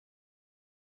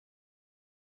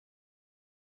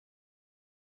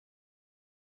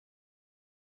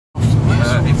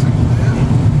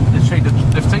literally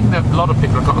the thing that a lot of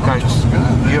people have got against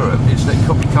Europe is that it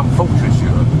could become fortress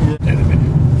Europe. In a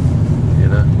minute, you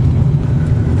know.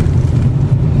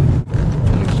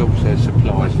 And it also says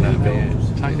supplies no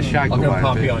beers. Take the shake away. I'm going to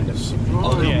park behind us.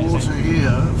 Oh, yeah, water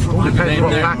here. Depends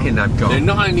what backing they've got. They're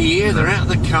not only here, they're out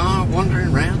of the car,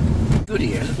 wandering around. Good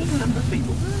here, look at the number of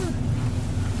people.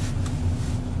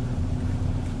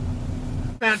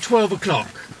 About 12 o'clock.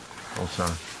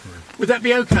 Also. Would that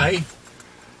be okay?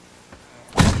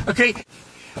 Okay,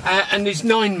 and there's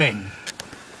 9 men.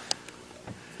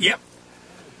 Yep.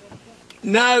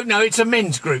 No, it's a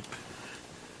men's group.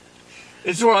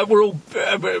 It's all right. We're all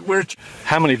we're.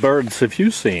 How many birds have you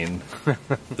seen?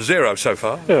 0 so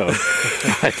far. Oh.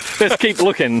 Right. Let's keep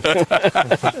looking.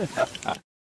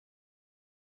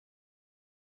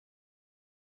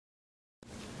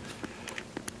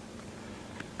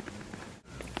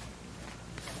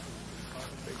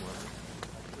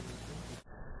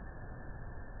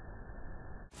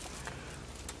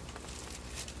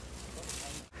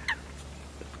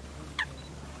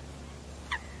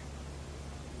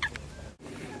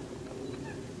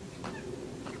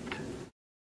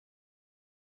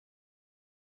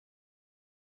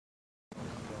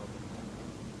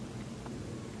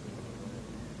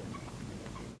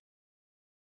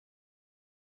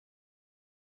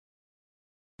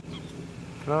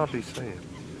 Can hardly see it.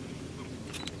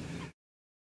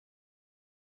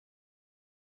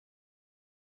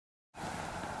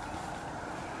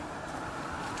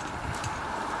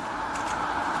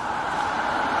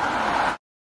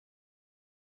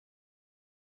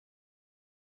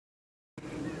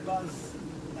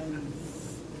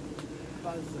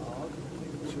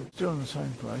 Still in the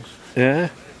same place. Yeah.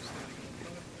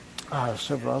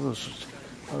 Several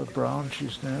other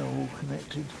branches now, all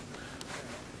connected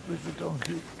with the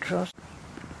Donkey Trust.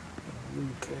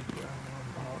 You've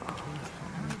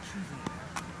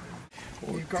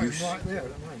got him right there,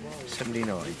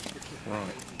 79.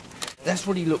 Right. That's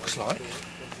what he looks like.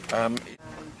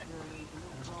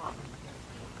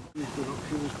 These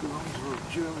binoculars belong to a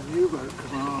German U-boat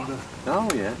commander. Oh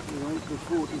yeah. In April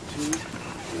 42,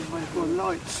 they made by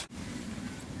lights.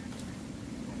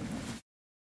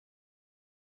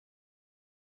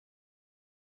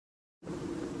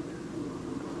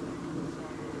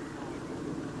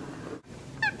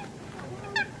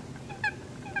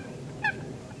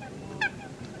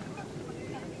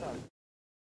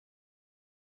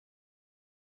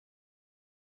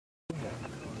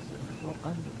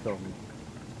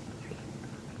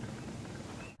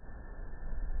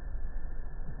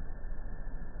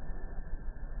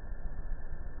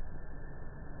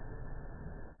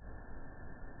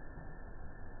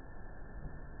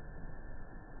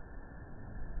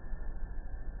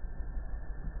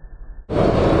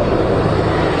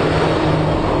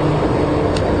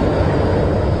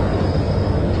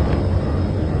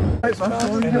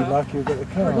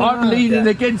 I'm leaning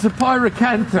against a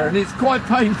pyracantha and it's quite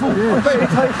painful. Yes. I bet it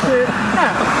takes it.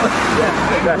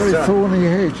 Yeah. Very thorny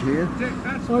hedge here.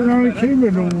 I only came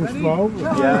in almost well.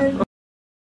 Yeah.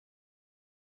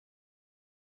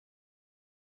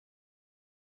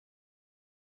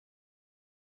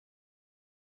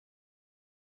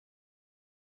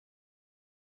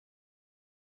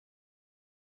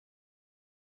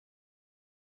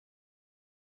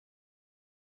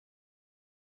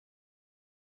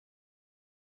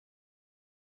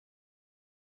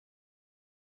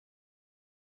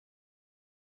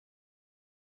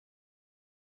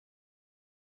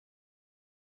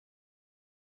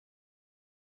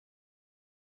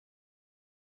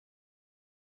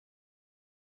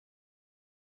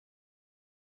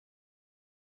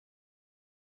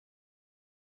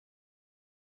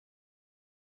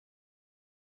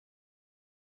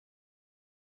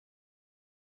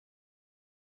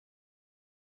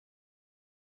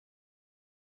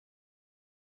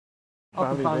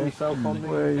 I can find myself on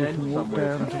where you can walk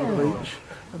down to the beach,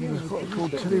 and there's what's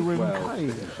called Tillyrim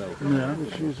Cave,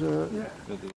 which is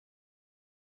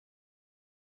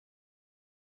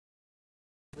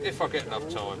If I get enough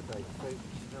time.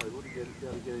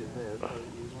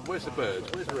 Where's the birds?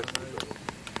 Where's the rest of the birds?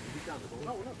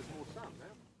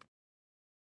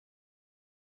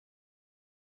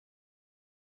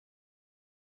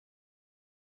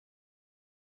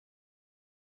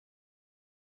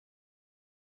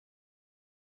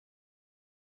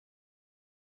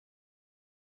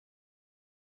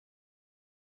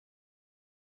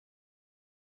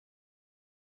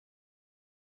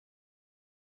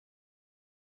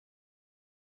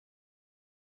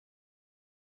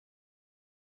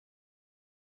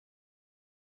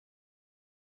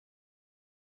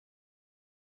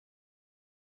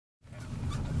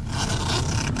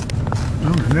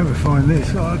 can never find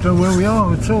this. I don't know where we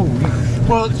are at all.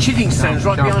 Well, Chiddingstone's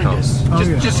right behind us,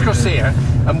 just across here,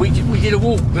 and we did a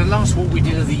walk. The last walk we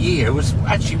did of the year was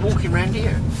actually walking around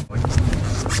here.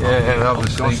 Yeah,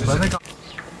 obviously.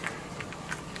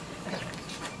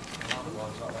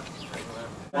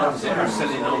 Ones that are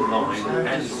selling online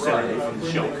and selling from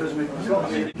the shop.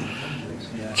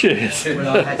 Cheers.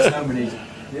 I had so many.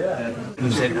 It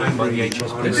was then owned by the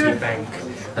HSBC Bank,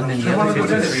 and then the other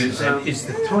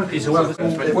 53% is all the.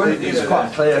 It's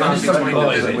quite clear.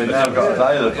 We've now got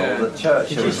available that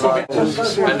Churchill's like.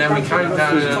 And then we came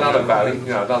down in another valley,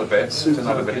 another bit, to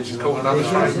another village, and caught another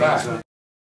train back.